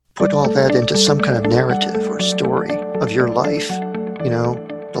put all that into some kind of narrative or story of your life,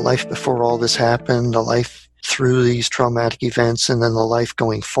 the life before all this happened, the life through these traumatic events, and then the life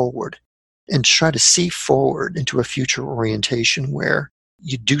going forward. And try to see forward into a future orientation where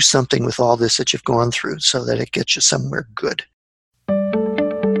you do something with all this that you've gone through so that it gets you somewhere good.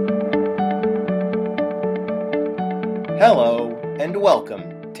 Hello, and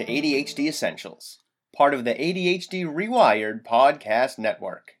welcome to ADHD Essentials, part of the ADHD Rewired podcast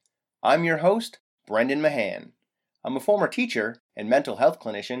network. I'm your host, Brendan Mahan. I'm a former teacher and mental health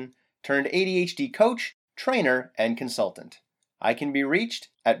clinician turned ADHD coach, trainer, and consultant. I can be reached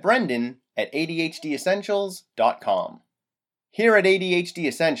at brendan@adhdessentials.com. Here at ADHD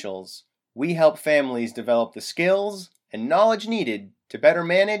Essentials, we help families develop the skills and knowledge needed to better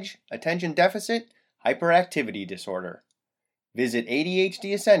manage attention deficit hyperactivity disorder. Visit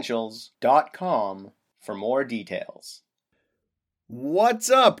adhdessentials.com for more details. What's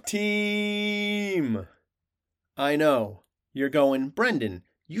up, team? I know, you're going, Brendan,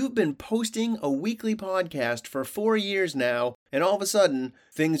 you've been posting a weekly podcast for 4 years now, and all of a sudden,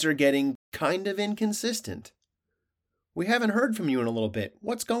 things are getting kind of inconsistent. We haven't heard from you in a little bit.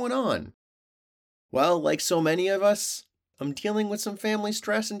 What's going on? Well, like so many of us, I'm dealing with some family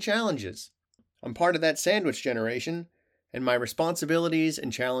stress and challenges. I'm part of that sandwich generation, and my responsibilities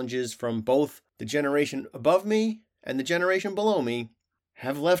and challenges from both the generation above me and the generation below me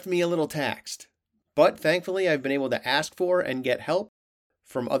have left me a little taxed. But thankfully, I've been able to ask for and get help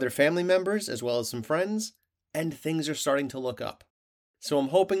from other family members as well as some friends, and things are starting to look up. So I'm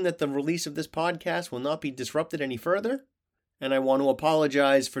hoping that the release of this podcast will not be disrupted any further, and I want to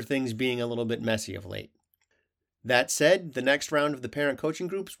apologize for things being a little bit messy of late. That said, the next round of the parent coaching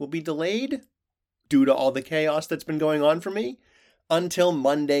groups will be delayed due to all the chaos that's been going on for me, until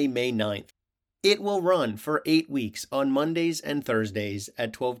Monday, May 9th. It will run for 8 weeks on Mondays and Thursdays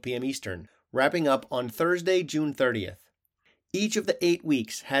at 12 p.m. Eastern, wrapping up on Thursday, June 30th. Each of the 8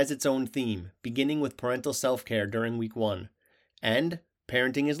 weeks has its own theme, beginning with parental self-care during week 1, and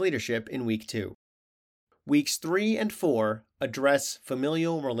parenting as leadership in week 2. Weeks 3 and 4 address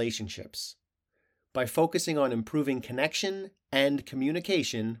familial relationships by focusing on improving connection and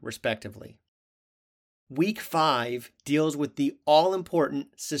communication, respectively. Week 5 deals with the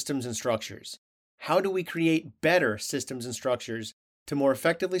all-important systems and structures. How do we create better systems and structures to more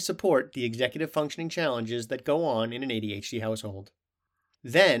effectively support the executive functioning challenges that go on in an ADHD household?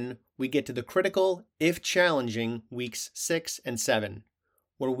 Then we get to the critical, if challenging, weeks 6 and 7,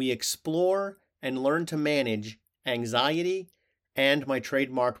 where we explore and learn to manage anxiety and my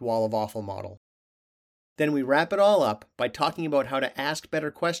trademarked wall of awful model. Then we wrap it all up by talking about how to ask better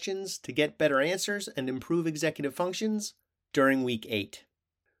questions to get better answers and improve executive functions during week 8.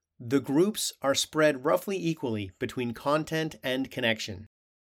 The groups are spread roughly equally between content and connection.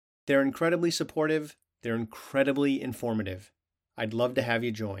 They're incredibly supportive. They're incredibly informative. I'd love to have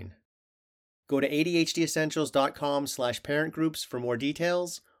you join. Go to adhdessentials.com/parent groups for more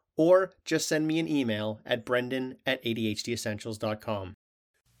details, or just send me an email at brendan@adhdessentials.com.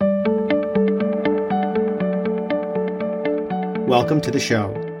 Welcome to the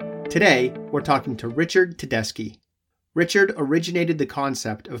show. Today, we're talking to Richard Tedeschi. Richard originated the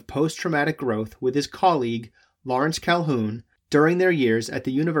concept of post-traumatic growth with his colleague, Lawrence Calhoun, during their years at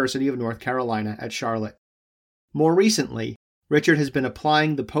the University of North Carolina at Charlotte. More recently, Richard has been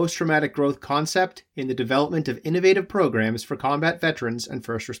applying the post-traumatic growth concept in the development of innovative programs for combat veterans and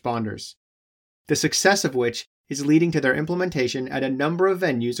first responders, the success of which is leading to their implementation at a number of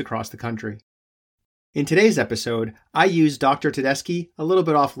venues across the country. In today's episode, I use Dr. Tedeschi a little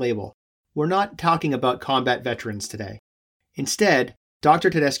bit off-label. We're not talking about combat veterans today. Instead, Dr.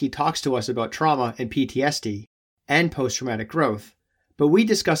 Tedeschi talks to us about trauma and PTSD and post-traumatic growth, but we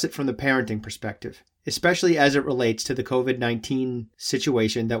discuss it from the parenting perspective, especially as it relates to the COVID-19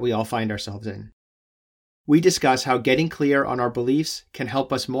 situation that we all find ourselves in. We discuss how getting clear on our beliefs can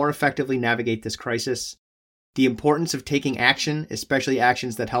help us more effectively navigate this crisis, the importance of taking action, especially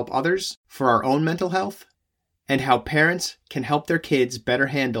actions that help others, for our own mental health, and how parents can help their kids better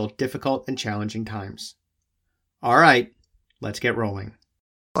handle difficult and challenging times. All right, let's get rolling.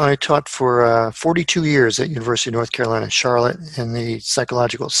 I taught for 42 years at University of North Carolina, Charlotte, in the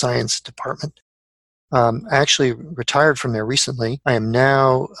psychological science department. I actually retired from there recently. I am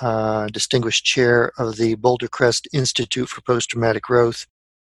now distinguished chair of the Boulder Crest Institute for Post-Traumatic Growth,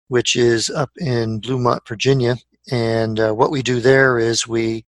 which is up in Bluemont, Virginia. And what we do there is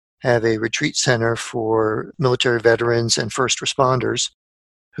we have a retreat center for military veterans and first responders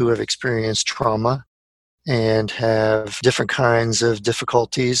who have experienced trauma and have different kinds of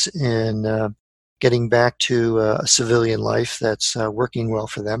difficulties in getting back to a civilian life that's working well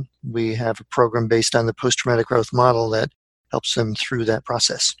for them. We have a program based on the post-traumatic growth model that helps them through that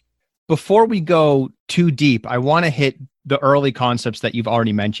process. Before we go too deep, I want to hit the early concepts that you've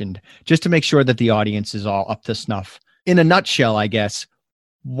already mentioned, just to make sure that the audience is all up to snuff. In a nutshell, I guess,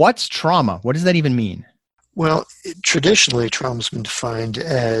 what's trauma? What does that even mean? Well, traditionally, trauma's been defined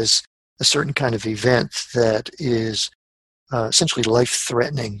as a certain kind of event that is essentially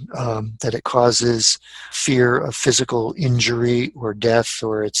life-threatening, that it causes fear of physical injury or death,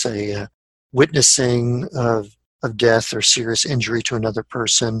 or it's a witnessing of death or serious injury to another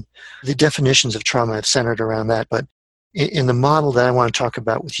person. The definitions of trauma have centered around that, but in the model that I want to talk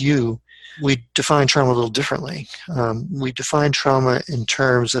about with you, we define trauma a little differently. We define trauma in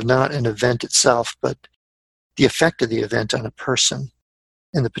terms of not an event itself, but the effect of the event on a person.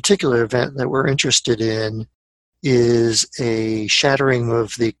 And the particular event that we're interested in is a shattering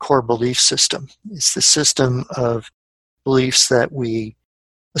of the core belief system. It's the system of beliefs that we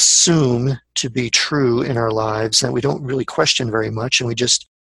assume to be true in our lives that we don't really question very much, and we just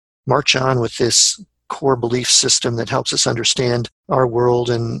march on with this core belief system that helps us understand our world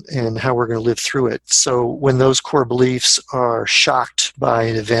and how we're going to live through it. So when those core beliefs are shocked by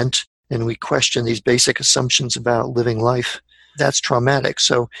an event and we question these basic assumptions about living life, that's traumatic.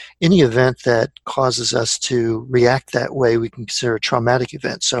 So any event that causes us to react that way, we can consider a traumatic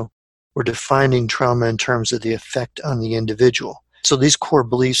event. So we're defining trauma in terms of the effect on the individual. So these core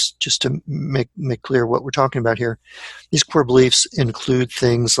beliefs, just to make clear what we're talking about here, these core beliefs include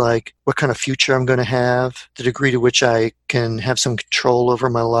things like what kind of future I'm going to have, the degree to which I can have some control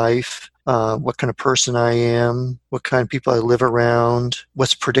over my life, what kind of person I am, what kind of people I live around,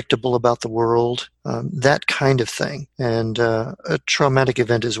 what's predictable about the world, that kind of thing. And a traumatic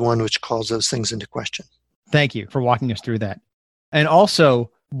event is one which calls those things into question. Thank you for walking us through that. And also,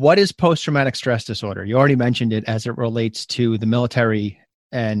 what is post-traumatic stress disorder? You already mentioned it as it relates to the military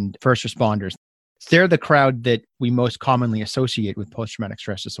and first responders. They're the crowd that we most commonly associate with post-traumatic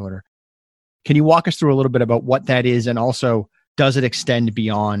stress disorder. Can you walk us through a little bit about what that is, and also does it extend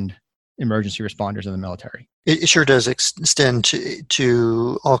beyond emergency responders in the military? It sure does extend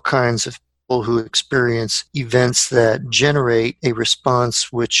to all kinds of people who experience events that generate a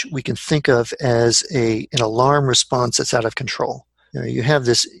response which we can think of as an alarm response that's out of control. You have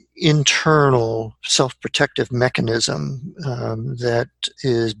this internal self-protective mechanism that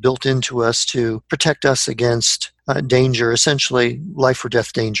is built into us to protect us against danger, essentially life or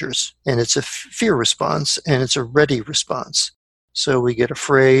death dangers. And it's a fear response, and it's a ready response. So we get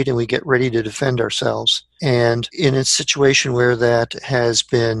afraid and we get ready to defend ourselves. And in a situation where that has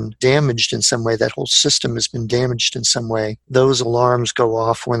been damaged in some way, that whole system has been damaged in some way, those alarms go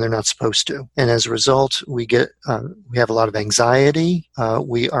off when they're not supposed to. And as a result, we have a lot of anxiety.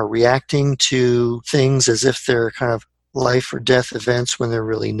 We are reacting to things as if they're kind of life or death events when they're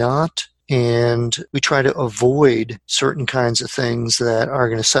really not. And we try to avoid certain kinds of things that are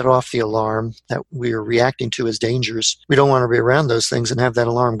going to set off the alarm that we are reacting to as dangers. We don't want to be around those things and have that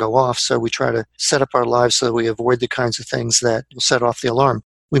alarm go off, so we try to set up our lives so that we avoid the kinds of things that will set off the alarm.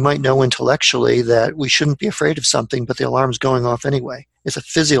 We might know intellectually that we shouldn't be afraid of something, but the alarm's going off anyway. It's a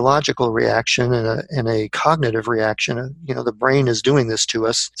physiological reaction and a cognitive reaction. The brain is doing this to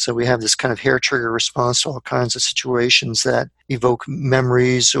us. So we have this kind of hair trigger response to all kinds of situations that evoke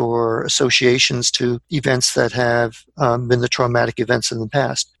memories or associations to events that have been the traumatic events in the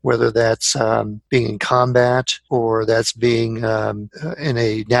past, whether that's being in combat, or that's being in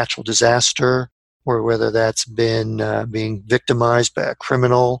a natural disaster, or whether that's been being victimized by a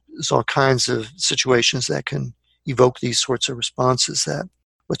criminal. There's all kinds of situations that can evoke these sorts of responses, that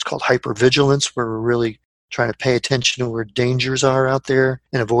what's called hypervigilance, where we're really trying to pay attention to where dangers are out there,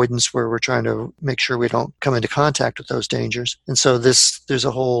 and avoidance, where we're trying to make sure we don't come into contact with those dangers. And so there's a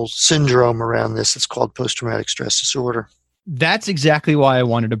whole syndrome around this. It's called post-traumatic stress disorder. That's exactly why I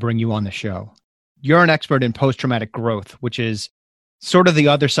wanted to bring you on the show. You're an expert in post-traumatic growth, which is sort of the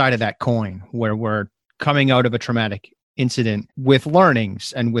other side of that coin, where we're coming out of a traumatic incident with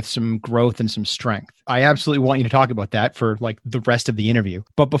learnings and with some growth and some strength. I absolutely want you to talk about that for like the rest of the interview.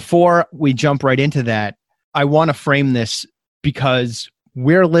 But before we jump right into that, I want to frame this because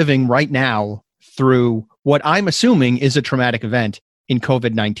we're living right now through what I'm assuming is a traumatic event in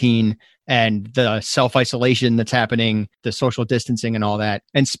COVID-19 and the self-isolation that's happening, the social distancing and all that.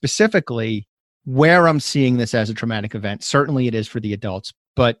 And specifically, where I'm seeing this as a traumatic event, certainly it is for the adults,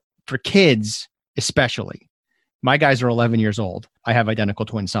 but for kids especially. My guys are 11 years old. I have identical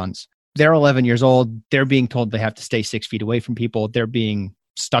twin sons. They're 11 years old. They're being told they have to stay 6 feet away from people. They're being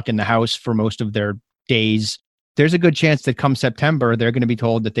stuck in the house for most of their days. there's a good chance that come September, they're going to be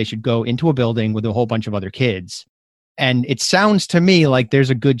told that they should go into a building with a whole bunch of other kids. And it sounds to me like there's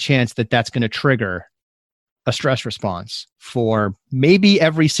a good chance that that's going to trigger a stress response for maybe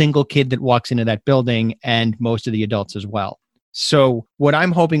every single kid that walks into that building and most of the adults as well. So what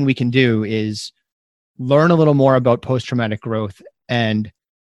I'm hoping we can do is learn a little more about post-traumatic growth and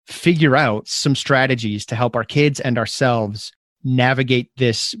figure out some strategies to help our kids and ourselves navigate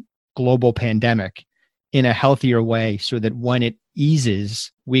this global pandemic in a healthier way so that when it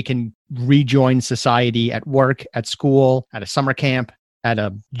eases, we can rejoin society at work, at school, at a summer camp, at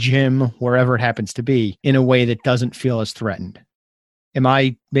a gym, wherever it happens to be, in a way that doesn't feel as threatened. Am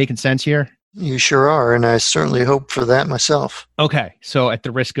I making sense here? You sure are, and I certainly hope for that myself. Okay, so at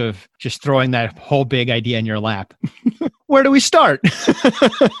the risk of just throwing that whole big idea in your lap, where do we start?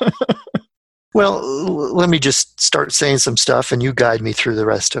 Well, let me just start saying some stuff and you guide me through the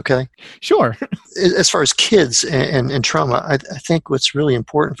rest, okay? Sure. As far as kids and trauma, I think what's really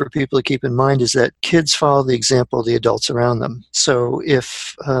important for people to keep in mind is that kids follow the example of the adults around them. So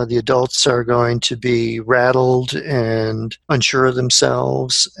if the adults are going to be rattled and unsure of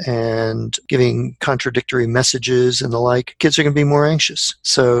themselves and giving contradictory messages and the like, kids are going to be more anxious.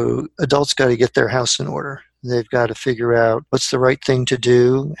 So adults got to get their house in order. They've got to figure out what's the right thing to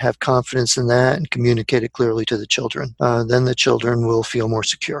do, have confidence in that, and communicate it clearly to the children. Then the children will feel more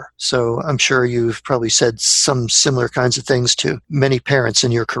secure. So I'm sure you've probably said some similar kinds of things to many parents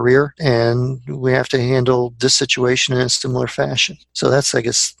in your career, and we have to handle this situation in a similar fashion. So that's, I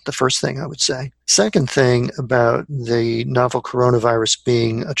guess, the first thing I would say. Second thing about the novel coronavirus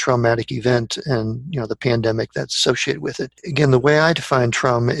being a traumatic event and, the pandemic that's associated with it. Again, the way I define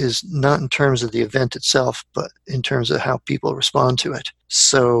trauma is not in terms of the event itself, but in terms of how people respond to it.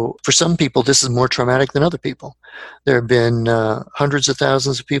 So for some people, this is more traumatic than other people. There have been hundreds of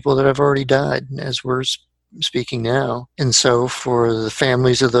thousands of people that have already died as we're speaking now. And so for the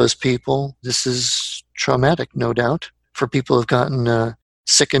families of those people, this is traumatic, no doubt. For people who've gotten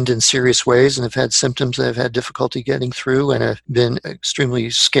sickened in serious ways and have had symptoms that have had difficulty getting through and have been extremely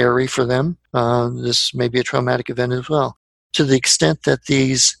scary for them, this may be a traumatic event as well. To the extent that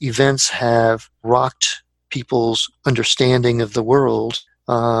these events have rocked people's understanding of the world,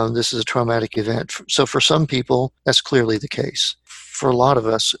 this is a traumatic event. So for some people, that's clearly the case. For a lot of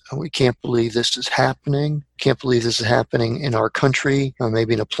us, we can't believe this is happening. Can't believe this is happening in our country,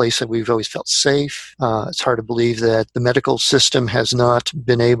 maybe in a place that we've always felt safe. It's hard to believe that the medical system has not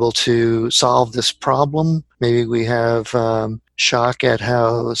been able to solve this problem. Maybe we have shock at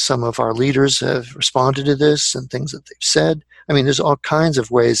how some of our leaders have responded to this and things that they've said. I mean, there's all kinds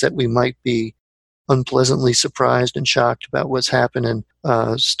of ways that we might be unpleasantly surprised and shocked about what's happened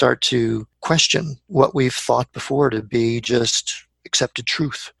and start to question what we've thought before to be just accepted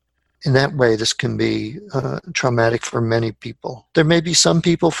truth. In that way, this can be traumatic for many people. There may be some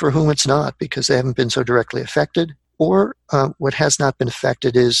people for whom it's not because they haven't been so directly affected, or what has not been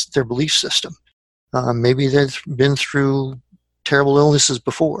affected is their belief system. Maybe they've been through terrible illnesses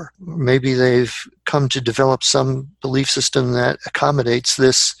before. Maybe they've come to develop some belief system that accommodates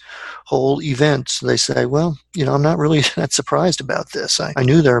this whole event. So they say, well, I'm not really that surprised about this. I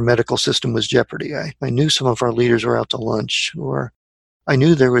knew their medical system was jeopardy. I knew some of our leaders were out to lunch, or I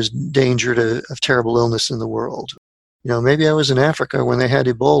knew there was danger of terrible illness in the world. Maybe I was in Africa when they had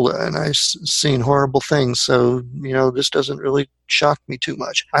Ebola and I've seen horrible things. So, this doesn't really shock me too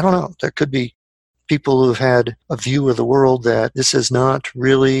much. I don't know. There could be people who've had a view of the world that this has not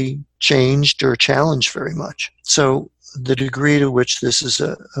really changed or challenged very much. So the degree to which this is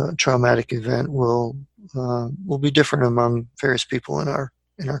a traumatic event will be different among various people in our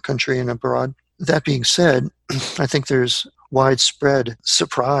country and abroad. That being said, I think there's widespread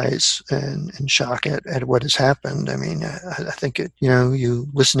surprise and shock at what has happened. I mean, I think you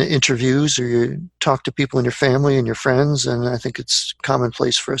listen to interviews or you talk to people in your family and your friends, and I think it's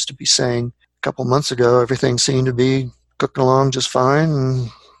commonplace for us to be saying, a couple months ago, everything seemed to be cooking along just fine, and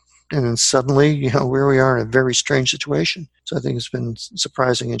then suddenly, here we are in a very strange situation. So I think it's been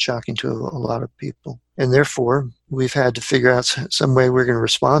surprising and shocking to a lot of people. And therefore, we've had to figure out some way we're going to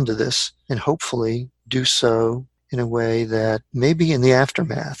respond to this, and hopefully do so in a way that maybe in the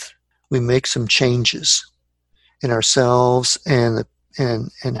aftermath, we make some changes in ourselves and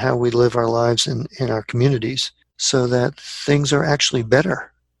how we live our lives in our communities so that things are actually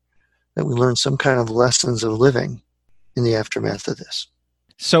better, that we learn some kind of lessons of living in the aftermath of this.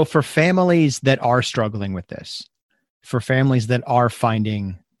 So for families that are struggling with this, for families that are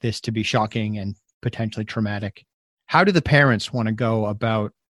finding this to be shocking and potentially traumatic, how do the parents want to go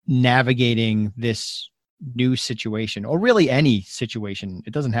about navigating this new situation, or really any situation?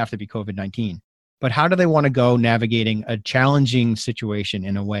 It doesn't have to be COVID-19. but how do they want to go navigating a challenging situation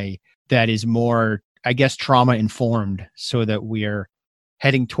in a way that is more, I guess, trauma informed, so that we're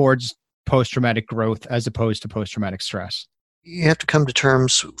heading towards post-traumatic growth as opposed to post-traumatic stress? You have to come to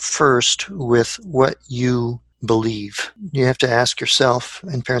terms first with what you believe. You have to ask yourself,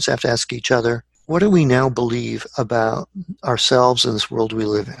 and parents have to ask each other, what do we now believe about ourselves and this world we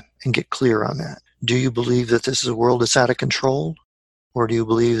live in? And get clear on that. Do you believe that this is a world that's out of control? Or do you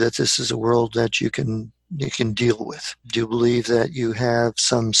believe that this is a world that you can deal with? Do you believe that you have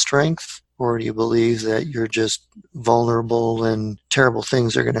some strength? Or do you believe that you're just vulnerable and terrible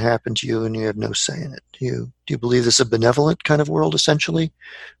things are going to happen to you and you have no say in it? Do you believe this is a benevolent kind of world, essentially,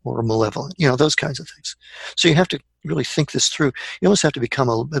 or malevolent? Those kinds of things. So you have to really think this through. You almost have to become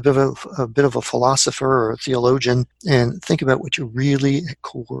a bit of a philosopher or a theologian and think about what you really at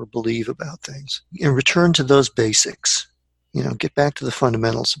core believe about things. And return to those basics. Get back to the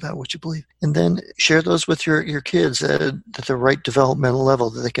fundamentals about what you believe. And then share those with your kids at the right developmental level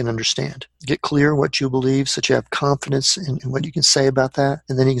that they can understand. Get clear what you believe so that you have confidence in what you can say about that.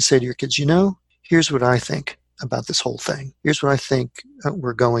 And then you can say to your kids, here's what I think about this whole thing. Here's what I think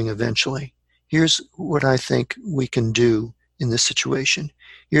we're going eventually. Here's what I think we can do in this situation.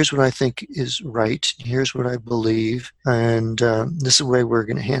 Here's what I think is right. Here's what I believe. And this is the way we're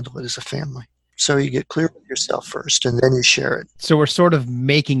going to handle it as a family. So you get clear with yourself first, and then you share it. So we're sort of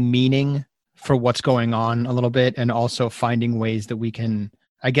making meaning for what's going on a little bit, and also finding ways that we can,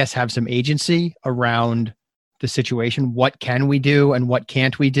 I guess, have some agency around the situation. What can we do and what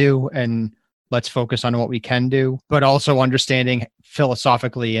can't we do? And let's focus on what we can do, but also understanding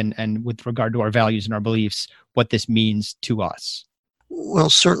philosophically and with regard to our values and our beliefs, what this means to us.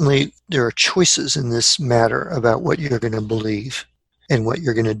 Well, certainly there are choices in this matter about what you're going to believe and what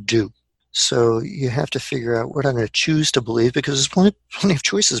you're going to do. So you have to figure out what I'm going to choose to believe, because there's plenty of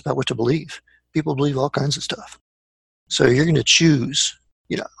choices about what to believe. People believe all kinds of stuff. So you're going to choose,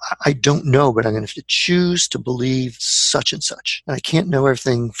 I don't know, but I'm going to have to choose to believe such and such. And I can't know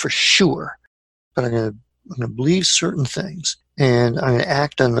everything for sure, but I'm going to believe certain things, and I'm going to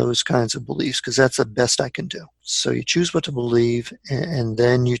act on those kinds of beliefs because that's the best I can do. So you choose what to believe, and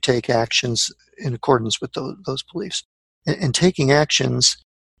then you take actions in accordance with those beliefs. And taking actions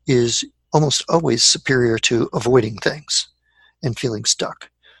is almost always superior to avoiding things and feeling stuck.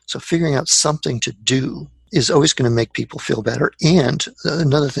 So figuring out something to do is always going to make people feel better. And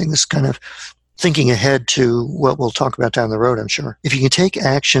another thing, this kind of thinking ahead to what we'll talk about down the road, I'm sure. If you can take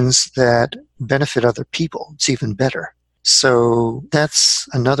actions that benefit other people, it's even better. So that's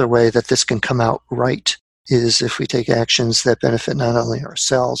another way that this can come out right, is if we take actions that benefit not only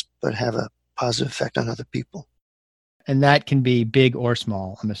ourselves, but have a positive effect on other people. And that can be big or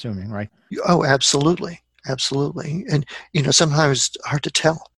small, I'm assuming, right? Oh, absolutely. Absolutely. And, sometimes it's hard to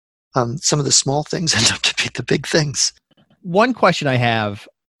tell. Some of the small things end up to be the big things. One question I have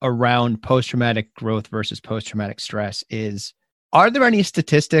around post-traumatic growth versus post-traumatic stress is, are there any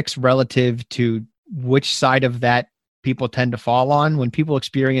statistics relative to which side of that people tend to fall on when people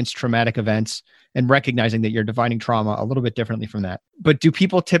experience traumatic events, and recognizing that you're defining trauma a little bit differently from that? But do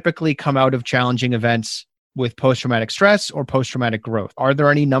people typically come out of challenging events with post-traumatic stress or post-traumatic growth? Are there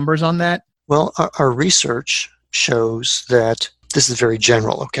any numbers on that? Well, our research shows that this is very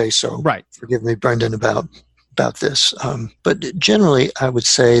general. Okay, so right. Forgive me, Brendan, about this. But generally, I would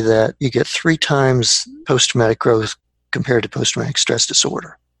say that you get 3 times post-traumatic growth compared to post-traumatic stress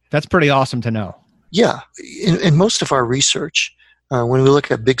disorder. That's pretty awesome to know. Yeah. In most of our research, when we look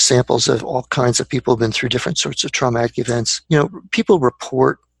at big samples of all kinds of people who've been through different sorts of traumatic events, people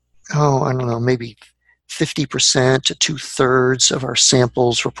report, maybe 50% to 2/3 of our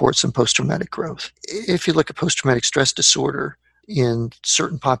samples report some post-traumatic growth. If you look at post-traumatic stress disorder in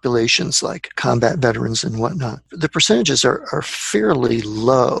certain populations like combat veterans and whatnot, the percentages are fairly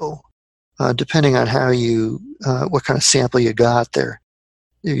low, depending on how what kind of sample you got there.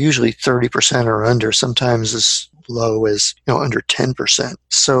 They're usually 30% or under, sometimes as low as under 10%.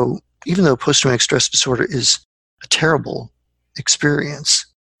 So even though post-traumatic stress disorder is a terrible experience,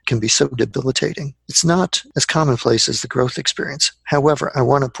 can be so debilitating, it's not as commonplace as the growth experience. However, I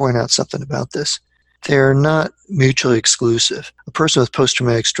want to point out something about this. They're not mutually exclusive. A person with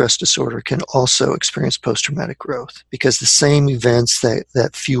post-traumatic stress disorder can also experience post-traumatic growth, because the same events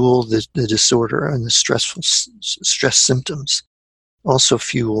that fuel the disorder and the stress symptoms also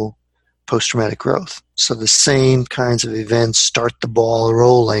fuel post-traumatic growth. So the same kinds of events start the ball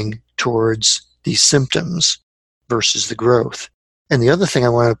rolling towards these symptoms versus the growth. And the other thing I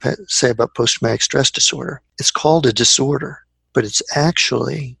want to say about post-traumatic stress disorder, it's called a disorder, but it's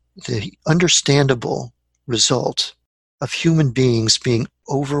actually the understandable result of human beings being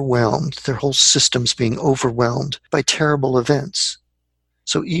overwhelmed, their whole system's being overwhelmed by terrible events.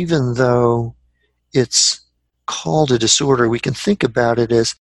 So even though it's called a disorder, we can think about it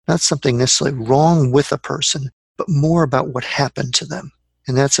as not something necessarily wrong with a person, but more about what happened to them.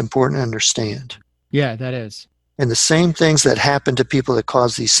 And that's important to understand. Yeah, that is. And the same things that happen to people that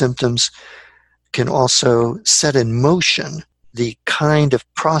cause these symptoms can also set in motion the kind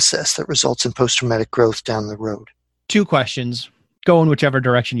of process that results in post-traumatic growth down the road. 2 questions. Go in whichever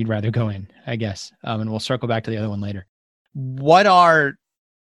direction you'd rather go in, I guess. And we'll circle back to the other one later. What are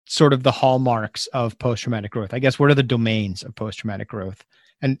sort of the hallmarks of post-traumatic growth? I guess, what are the domains of post-traumatic growth?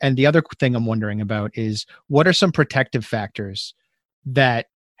 And the other thing I'm wondering about is, what are some protective factors that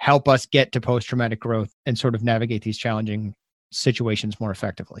help us get to post-traumatic growth and sort of navigate these challenging situations more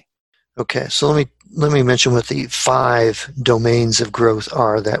effectively? Okay, so let me mention what the 5 domains of growth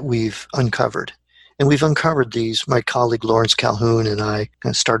are that we've uncovered. And we've uncovered these. My colleague Lawrence Calhoun and I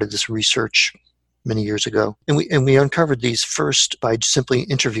kind of started this research many years ago. And we uncovered these first by simply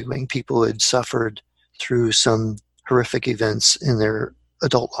interviewing people who had suffered through some horrific events in their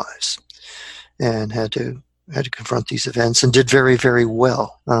adult lives and had to confront these events, and did very, very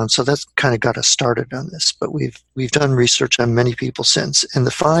well. So that's kind of got us started on this. But we've done research on many people since. And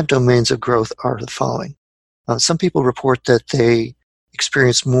the 5 domains of growth are the following. Some people report that they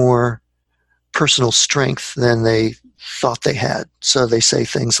experience more personal strength than they thought they had. So they say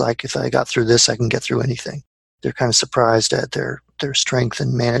things like, if I got through this, I can get through anything. They're kind of surprised at their strength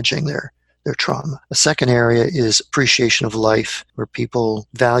in managing their trauma. A second area is appreciation of life, where people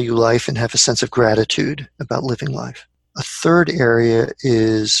value life and have a sense of gratitude about living life. A third area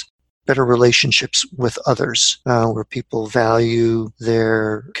is better relationships with others, where people value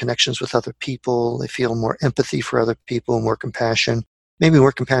their connections with other people. They feel more empathy for other people, more compassion. Maybe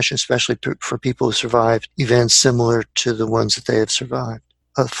more compassion, especially for people who survived events similar to the ones that they have survived.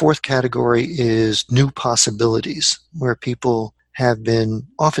 A fourth category is new possibilities, where people have been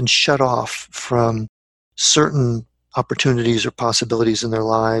often shut off from certain opportunities or possibilities in their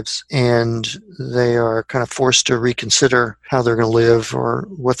lives, and they are kind of forced to reconsider how they're going to live or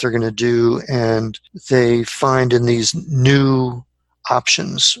what they're going to do, and they find in these new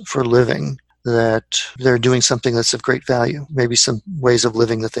options for living that they're doing something that's of great value, maybe some ways of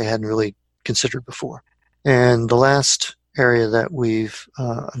living that they hadn't really considered before. And the last area that we've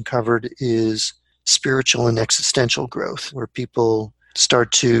uncovered is spiritual and existential growth, where people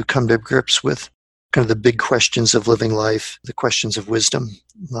start to come to grips with kind of the big questions of living life, the questions of wisdom,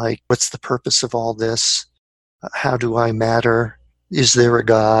 like what's the purpose of all this? How do I matter? Is there a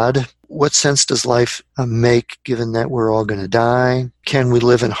God? What sense does life make given that we're all going to die? Can we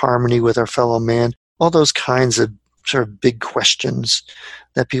live in harmony with our fellow man? All those kinds of sort of big questions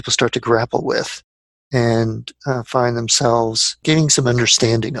that people start to grapple with and find themselves gaining some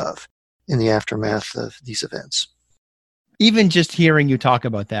understanding of in the aftermath of these events. Even just hearing you talk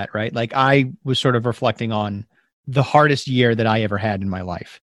about that, right? Like, I was sort of reflecting on the hardest year that I ever had in my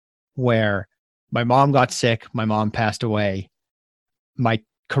life, where my mom got sick, my mom passed away, my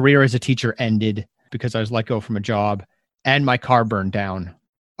career as a teacher ended because I was let go from a job, and my car burned down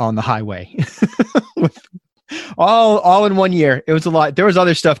on the highway. all in one year. It was a lot. There was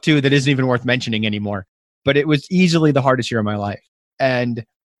other stuff too that isn't even worth mentioning anymore, but it was easily the hardest year of my life. And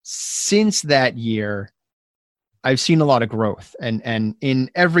since that year, I've seen a lot of growth, and in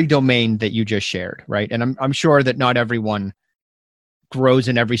every domain that you just shared, right? And I'm sure that not everyone grows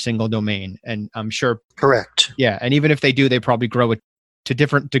in every single domain, and I'm sure. Correct. Yeah, and even if they do, they probably grow it to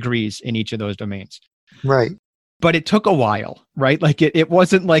different degrees in each of those domains. Right. But it took a while, right? Like it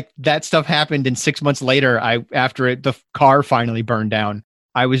wasn't like that stuff happened and 6 months later, after the car finally burned down,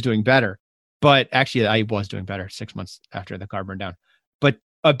 I was doing better. But actually, I was doing better 6 months after the car burned down. But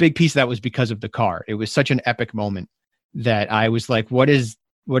a big piece of that was because of the car. It was such an epic moment that I was like, what is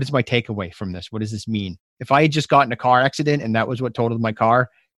my takeaway from this? What does this mean? If I had just gotten a car accident and that was what totaled my car,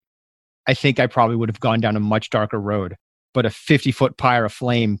 I think I probably would have gone down a much darker road. But a 50-foot pyre of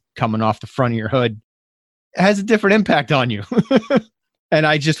flame coming off the front of your hood has a different impact on you. And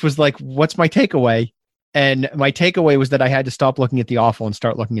I just was like, what's my takeaway? And my takeaway was that I had to stop looking at the awful and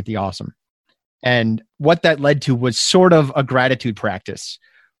start looking at the awesome. And what that led to was sort of a gratitude practice,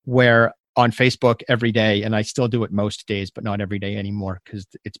 where on Facebook every day, and I still do it most days, but not every day anymore because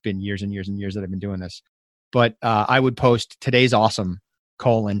it's been years and years and years that I've been doing this. But I would post today's awesome,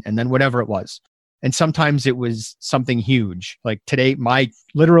 and then whatever it was. And sometimes it was something huge. Like today's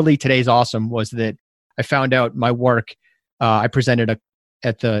awesome was that I found out my work. I presented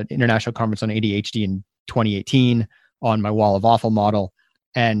at the International Conference on ADHD in 2018 on my Wall of Awful model.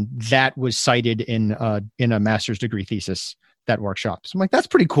 And that was cited in a master's degree thesis that workshop. So I'm like, that's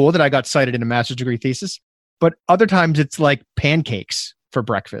pretty cool that I got cited in a master's degree thesis. But other times it's like pancakes for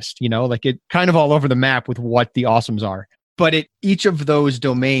breakfast, like it kind of all over the map with what the awesomes are. But each of those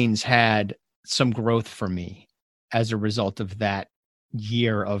domains had some growth for me as a result of that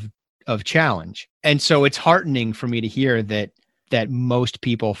year of challenge. And so it's heartening for me to hear that most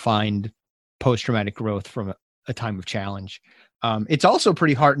people find post-traumatic growth from a time of challenge. It's also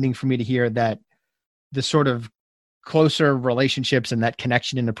pretty heartening for me to hear that the sort of closer relationships and that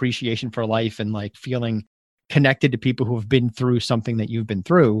connection and appreciation for life and like feeling connected to people who have been through something that you've been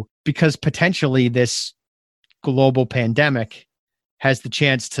through, because potentially this global pandemic has the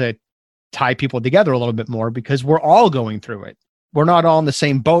chance to tie people together a little bit more because we're all going through it. We're not all in the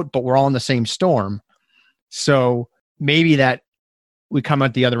same boat, but we're all in the same storm. So maybe that we come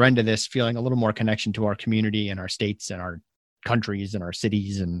out the other end of this feeling a little more connection to our community and our states and our countries and our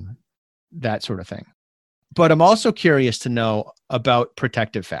cities and that sort of thing. But I'm also curious to know about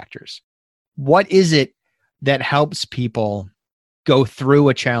protective factors. What is it that helps people go through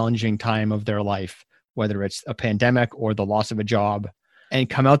a challenging time of their life, whether it's a pandemic or the loss of a job, and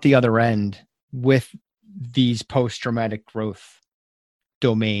come out the other end with these post-traumatic growth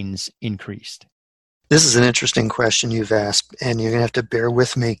domains increased? This is an interesting question you've asked, and you're going to have to bear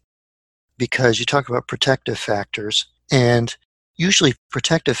with me because you talk about protective factors, and usually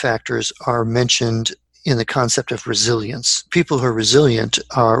protective factors are mentioned in the concept of resilience. People who are resilient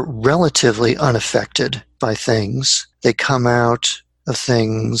are relatively unaffected by things. They come out of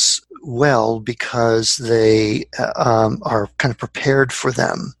things well because they are kind of prepared for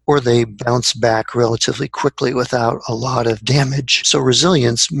them, or they bounce back relatively quickly without a lot of damage. So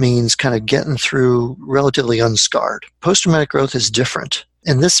resilience means kind of getting through relatively unscarred. Post-traumatic growth is different.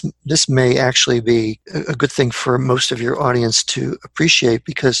 And this may actually be a good thing for most of your audience to appreciate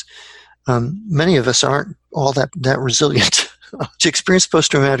because many of us aren't all that resilient. To experience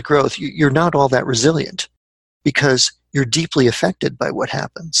post-traumatic growth, you're not all that resilient because you're deeply affected by what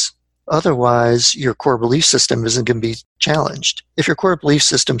happens. Otherwise, your core belief system isn't going to be challenged. If your core belief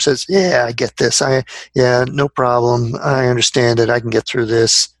system says, yeah, I get this, no problem, I understand it, I can get through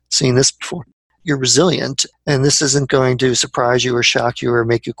this, seen this before, you're resilient, and this isn't going to surprise you or shock you or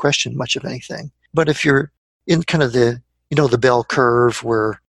make you question much of anything. But if you're in kind of the bell curve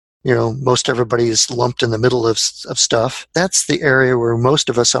where most everybody is lumped in the middle of stuff, that's the area where most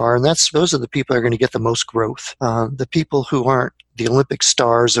of us are, and those are the people who are going to get the most growth. The people who aren't the Olympic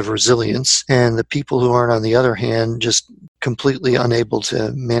stars of resilience, and the people who aren't, on the other hand, just completely unable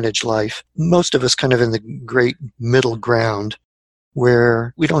to manage life. Most of us kind of in the great middle ground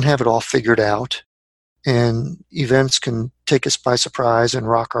where we don't have it all figured out, and events can take us by surprise and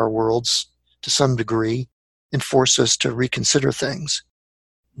rock our worlds to some degree and force us to reconsider things.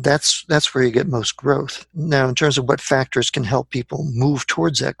 That's where you get most growth. Now, in terms of what factors can help people move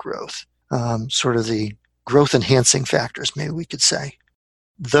towards that growth, sort of the growth-enhancing factors, maybe we could say.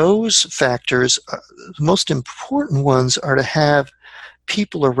 Those factors, the most important ones, are to have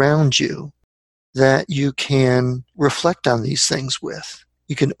people around you that you can reflect on these things with.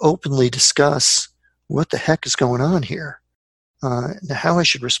 You can openly discuss what the heck is going on here, and how I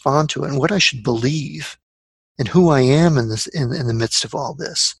should respond to it, and what I should believe, and who I am in the midst of all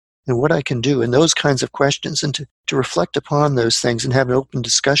this, and what I can do, and those kinds of questions, and to reflect upon those things and have an open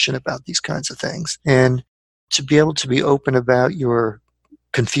discussion about these kinds of things, and to be able to be open about your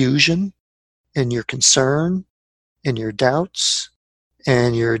confusion and your concern and your doubts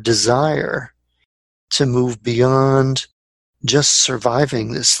and your desire to move beyond just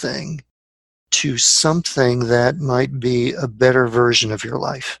surviving this thing to something that might be a better version of your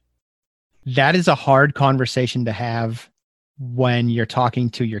life. That is a hard conversation to have when you're talking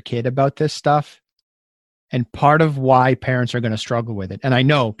to your kid about this stuff. And part of why parents are going to struggle with it, and I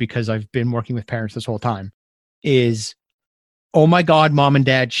know because I've been working with parents this whole time, is, oh my God, mom and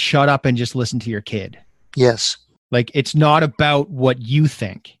dad, shut up and just listen to your kid. Yes. Like, it's not about what you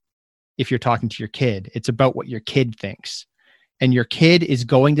think if you're talking to your kid. It's about what your kid thinks. And your kid is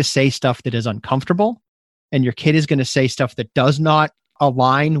going to say stuff that is uncomfortable. And your kid is going to say stuff that does not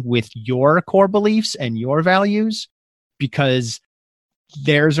align with your core beliefs and your values, because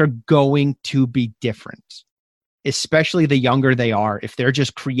theirs are going to be different, especially the younger they are. If they're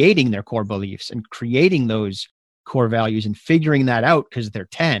just creating their core beliefs and creating those core values and figuring that out because they're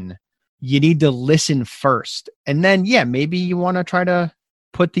 10, you need to listen first. And then, maybe you want to try to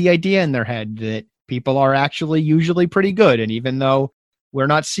put the idea in their head that people are actually usually pretty good. And even though we're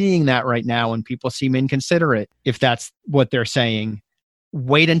not seeing that right now and people seem inconsiderate, if that's what they're saying,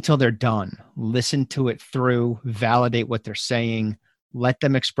 wait until they're done. Listen to it through, validate what they're saying, let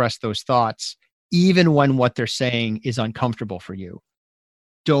them express those thoughts, even when what they're saying is uncomfortable for you.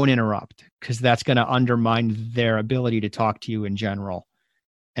 Don't interrupt, because that's going to undermine their ability to talk to you in general.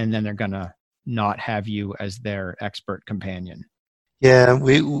 And then they're going to not have you as their expert companion. Yeah,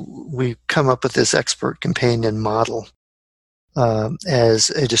 we come up with this expert companion model as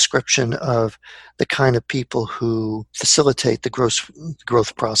a description of the kind of people who facilitate the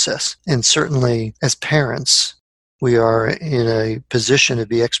growth process. And certainly as parents, we are in a position to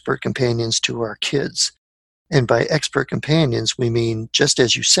be expert companions to our kids. And by expert companions, we mean, just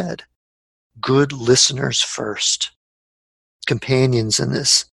as you said, good listeners first. Companions in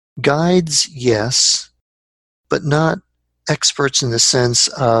this. Guides, yes, but not experts in the sense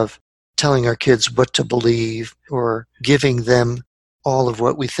of telling our kids what to believe or giving them all of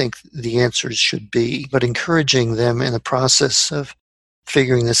what we think the answers should be, but encouraging them in the process of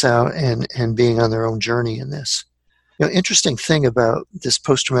figuring this out and being on their own journey in this. Interesting thing about this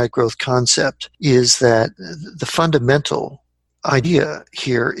post-traumatic growth concept is that the fundamental idea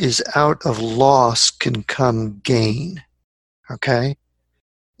here is out of loss can come gain, okay?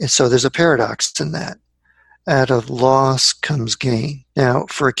 And so there's a paradox in that. Out of loss comes gain. Now,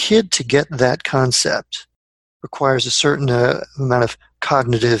 for a kid to get that concept requires a certain amount of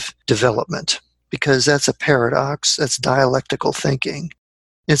cognitive development, because that's a paradox, that's dialectical thinking.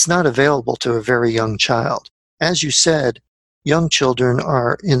 It's not available to a very young child. As you said, young children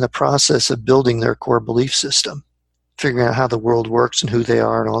are in the process of building their core belief system, figuring out how the world works and who they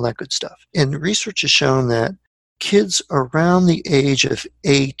are and all that good stuff. And research has shown that kids around the age of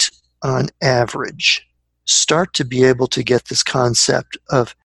 8 on average start to be able to get this concept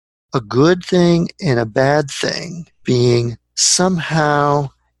of a good thing and a bad thing being somehow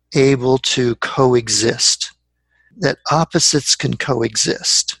able to coexist, that opposites can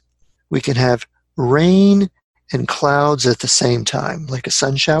coexist. We can have rain and clouds at the same time, like a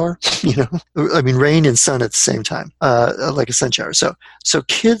sun shower, rain and sun at the same time, like a sun shower. So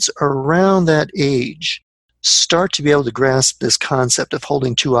kids around that age start to be able to grasp this concept of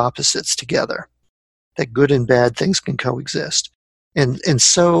holding two opposites together, that good and bad things can coexist. And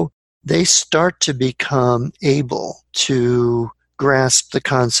so they start to become able to grasp the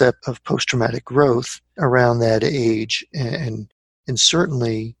concept of post-traumatic growth around that age. And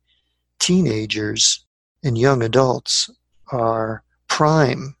certainly teenagers and young adults are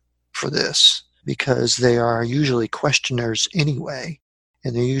prime for this, because they are usually questioners anyway,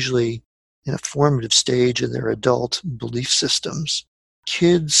 and they're usually in a formative stage of their adult belief systems.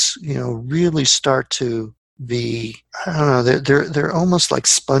 Kids, really start to be, they're almost like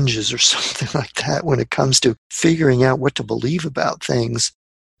sponges or something like that when it comes to figuring out what to believe about things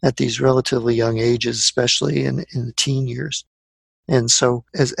at these relatively young ages, especially in the teen years. And so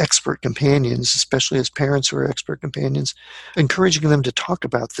as expert companions, especially as parents who are expert companions, encouraging them to talk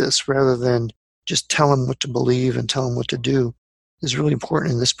about this rather than just tell them what to believe and tell them what to do is really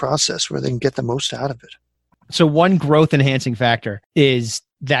important in this process where they can get the most out of it. So one growth enhancing factor is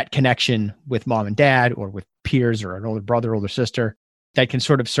that connection with mom and dad, or with peers, or an older brother, older sister, that can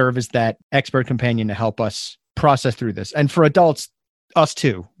sort of serve as that expert companion to help us process through this. And for adults, us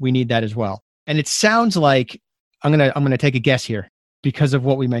too, we need that as well. And it sounds like, I'm gonna take a guess here because of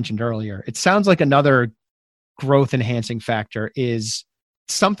what we mentioned earlier. It sounds like another growth enhancing factor is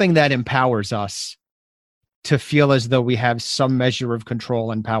something that empowers us to feel as though we have some measure of control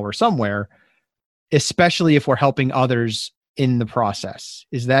and power somewhere, especially if we're helping others in the process.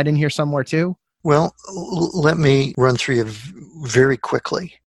 Is that in here somewhere too? Well, let me run through you very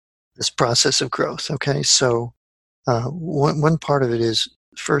quickly this process of growth. Okay, so one part of it is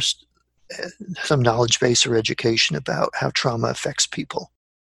first some knowledge base or education about how trauma affects people,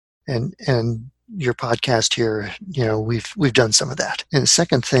 and your podcast here, we've done some of that. And the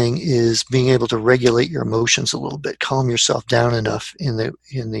second thing is being able to regulate your emotions a little bit, calm yourself down enough in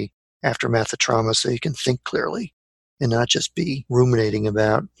the aftermath of trauma so you can think clearly and not just be ruminating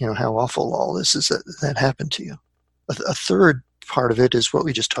about how awful all this is that happened to you. A third part of it is what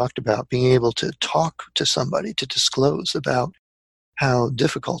we just talked about, being able to talk to somebody, to disclose about how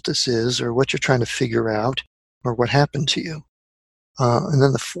difficult this is, or what you're trying to figure out, or what happened to you. And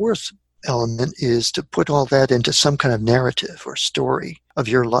then the fourth element is to put all that into some kind of narrative or story of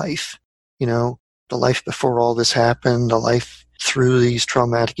your life. The life before all this happened, the life through these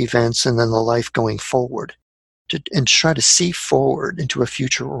traumatic events, and then the life going forward. And try to see forward into a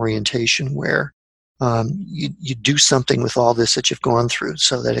future orientation where you do something with all this that you've gone through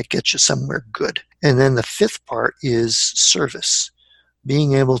so that it gets you somewhere good. And then the fifth part is service.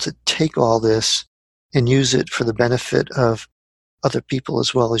 Being able to take all this and use it for the benefit of other people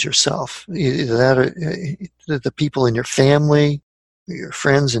as well as yourself. Either that or the people in your family, your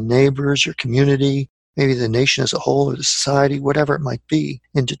friends and neighbors, your community, maybe the nation as a whole or the society, whatever it might be,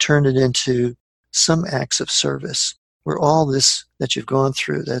 and to turn it into some acts of service where all this that you've gone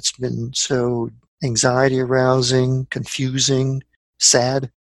through that's been so anxiety arousing, confusing,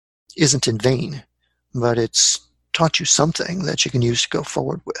 sad, isn't in vain, but it's taught you something that you can use to go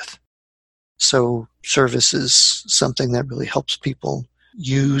forward with. So service is something that really helps people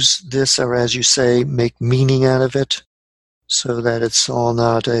use this, or as you say, make meaning out of it, so that it's all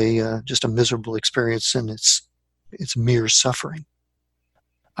not just a miserable experience and it's mere suffering.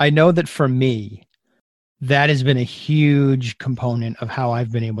 I know that for me, that has been a huge component of how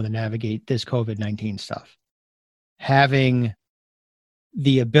I've been able to navigate this COVID-19 stuff. Having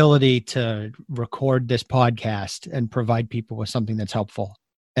the ability to record this podcast and provide people with something that's helpful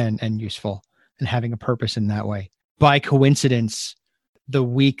and useful, and having a purpose in that way. By coincidence, the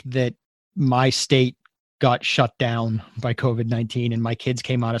week that my state got shut down by COVID-19 and my kids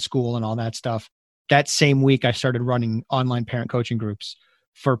came out of school and all that stuff, that same week I started running online parent coaching groups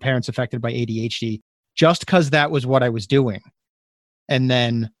for parents affected by ADHD, just because that was what I was doing. And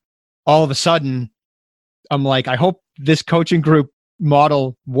then all of a sudden, I'm like, I hope this coaching group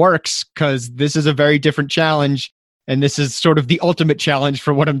model works, because this is a very different challenge. And this is sort of the ultimate challenge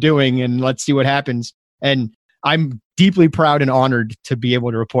for what I'm doing. And let's see what happens. And I'm deeply proud and honored to be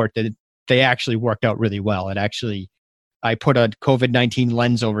able to report that they actually worked out really well. I put a COVID-19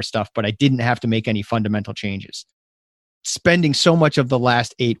 lens over stuff, but I didn't have to make any fundamental changes. Spending so much of the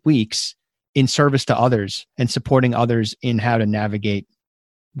last 8 weeks in service to others and supporting others in how to navigate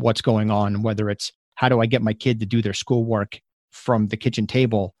what's going on, whether it's how do I get my kid to do their schoolwork from the kitchen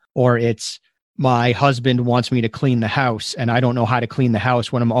table, or it's my husband wants me to clean the house and I don't know how to clean the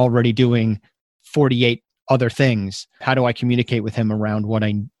house when I'm already doing 48 other things. How do I communicate with him around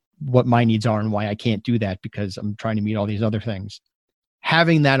what my needs are and why I can't do that because I'm trying to meet all these other things?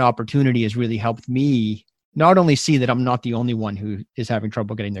 Having that opportunity has really helped me not only see that I'm not the only one who is having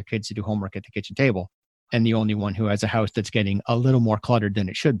trouble getting their kids to do homework at the kitchen table, and the only one who has a house that's getting a little more cluttered than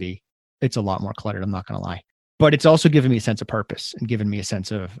it should be. It's a lot more cluttered, I'm not going to lie. But it's also given me a sense of purpose and given me a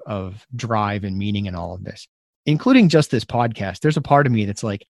sense of drive and meaning in all of this, including just this podcast. There's a part of me that's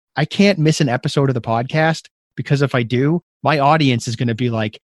like, I can't miss an episode of the podcast, because if I do, my audience is going to be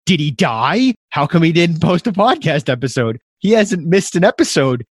like, did he die? How come he didn't post a podcast episode? He hasn't missed an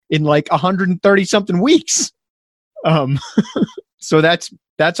episode in like 130 something weeks. So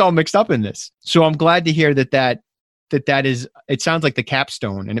that's all mixed up in this. So I'm glad to hear that is, it sounds like the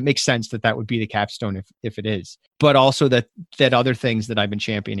capstone, and it makes sense that would be the capstone if it is, but also that other things that I've been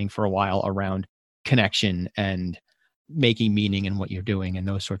championing for a while around connection and making meaning in what you're doing and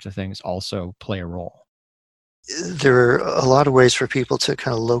those sorts of things also play a role. There are a lot of ways for people to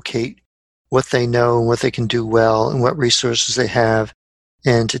kind of locate what they know and what they can do well and what resources they have,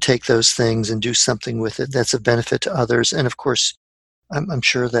 and to take those things and do something with it that's of benefit to others. And of course, I'm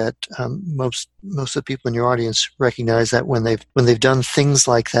sure that most of the people in your audience recognize that when they've done things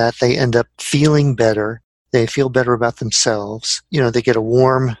like that, they end up feeling better. They feel better about themselves. They get a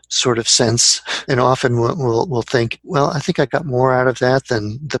warm sort of sense, and often we'll think, well, I think I got more out of that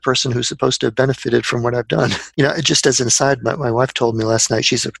than the person who's supposed to have benefited from what I've done. Just as an aside, my wife told me last night,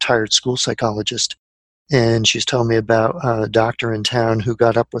 she's a retired school psychologist, and she's told me about a doctor in town who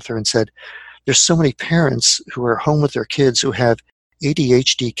got up with her and said, there's so many parents who are home with their kids who have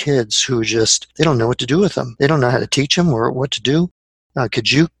ADHD kids who they don't know what to do with them. They don't know how to teach them or what to do.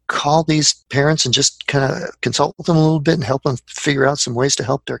 Could you call these parents and just kind of consult with them a little bit and help them figure out some ways to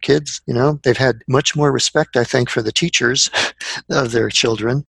help their kids? They've had much more respect, I think, for the teachers of their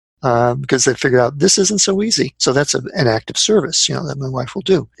children because they figured out this isn't so easy. So that's an act of service, that my wife will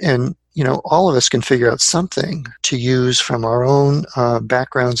do. And, all of us can figure out something to use from our own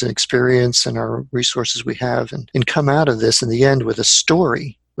backgrounds and experience and our resources we have and come out of this in the end with a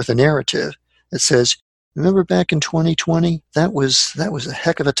story, with a narrative that says, remember back in 2020, that was a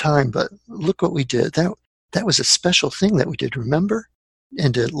heck of a time, but look what we did. That was a special thing that we did, remember?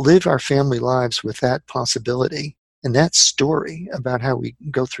 And to live our family lives with that possibility and that story about how we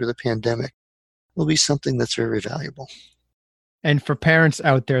go through the pandemic will be something that's very valuable. And for parents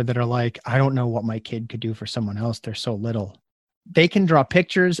out there that are like, I don't know what my kid could do for someone else, they're so little, they can draw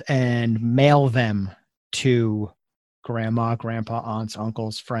pictures and mail them to grandma, grandpa, aunts,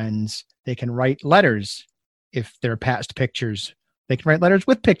 uncles, friends. They can write letters if they're past pictures. They can write letters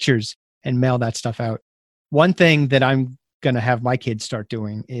with pictures and mail that stuff out. One thing that I'm going to have my kids start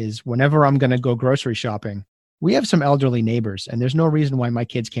doing is whenever I'm going to go grocery shopping, we have some elderly neighbors, and there's no reason why my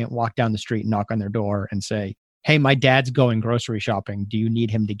kids can't walk down the street and knock on their door and say, hey, my dad's going grocery shopping. Do you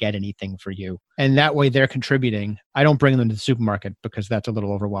need him to get anything for you? And that way they're contributing. I don't bring them to the supermarket because that's a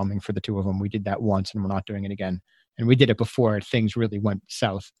little overwhelming for the two of them. We did that once and we're not doing it again. And we did it before things really went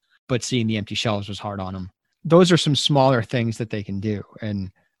south, but seeing the empty shelves was hard on them. Those are some smaller things that they can do. And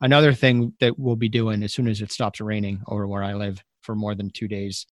another thing that we'll be doing as soon as it stops raining over where I live for more than 2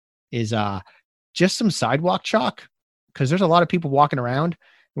 days is just some sidewalk chalk, because there's a lot of people walking around.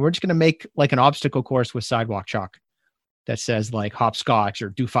 And we're just going to make like an obstacle course with sidewalk chalk that says like hopscotch or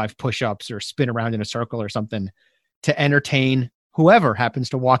do 5 push-ups or spin around in a circle or something to entertain whoever happens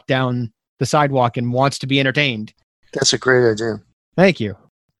to walk down the sidewalk and wants to be entertained. That's a great idea. Thank you.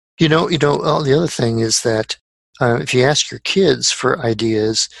 The other thing is that if you ask your kids for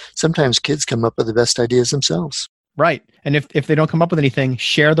ideas, sometimes kids come up with the best ideas themselves. Right. And if they don't come up with anything,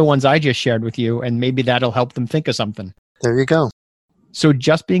 share the ones I just shared with you, and maybe that'll help them think of something. There you go. So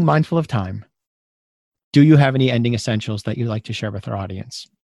just being mindful of time, do you have any ending essentials that you'd like to share with our audience?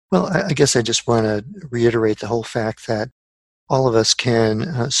 Well, I guess I just want to reiterate the whole fact that all of us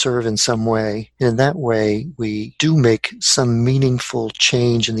can serve in some way. In that way, we do make some meaningful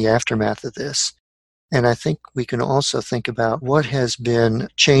change in the aftermath of this. And I think we can also think about what has been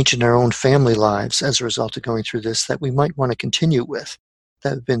changed in our own family lives as a result of going through this that we might want to continue with, that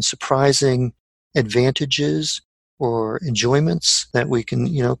have been surprising advantages or enjoyments that we can,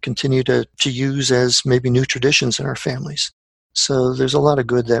 continue to use as maybe new traditions in our families. So there's a lot of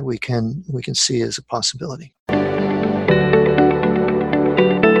good that we can see as a possibility.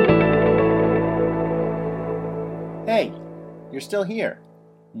 Hey, you're still here.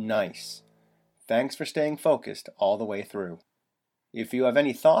 Nice. Thanks for staying focused all the way through. If you have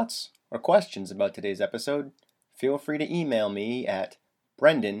any thoughts or questions about today's episode, feel free to email me at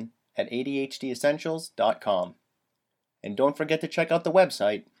brendan@adhdessentials.com. And don't forget to check out the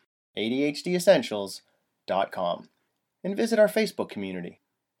website, adhdessentials.com, and visit our Facebook community.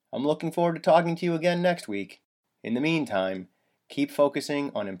 I'm looking forward to talking to you again next week. In the meantime, keep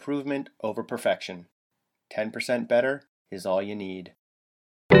focusing on improvement over perfection. 10% better is all you need.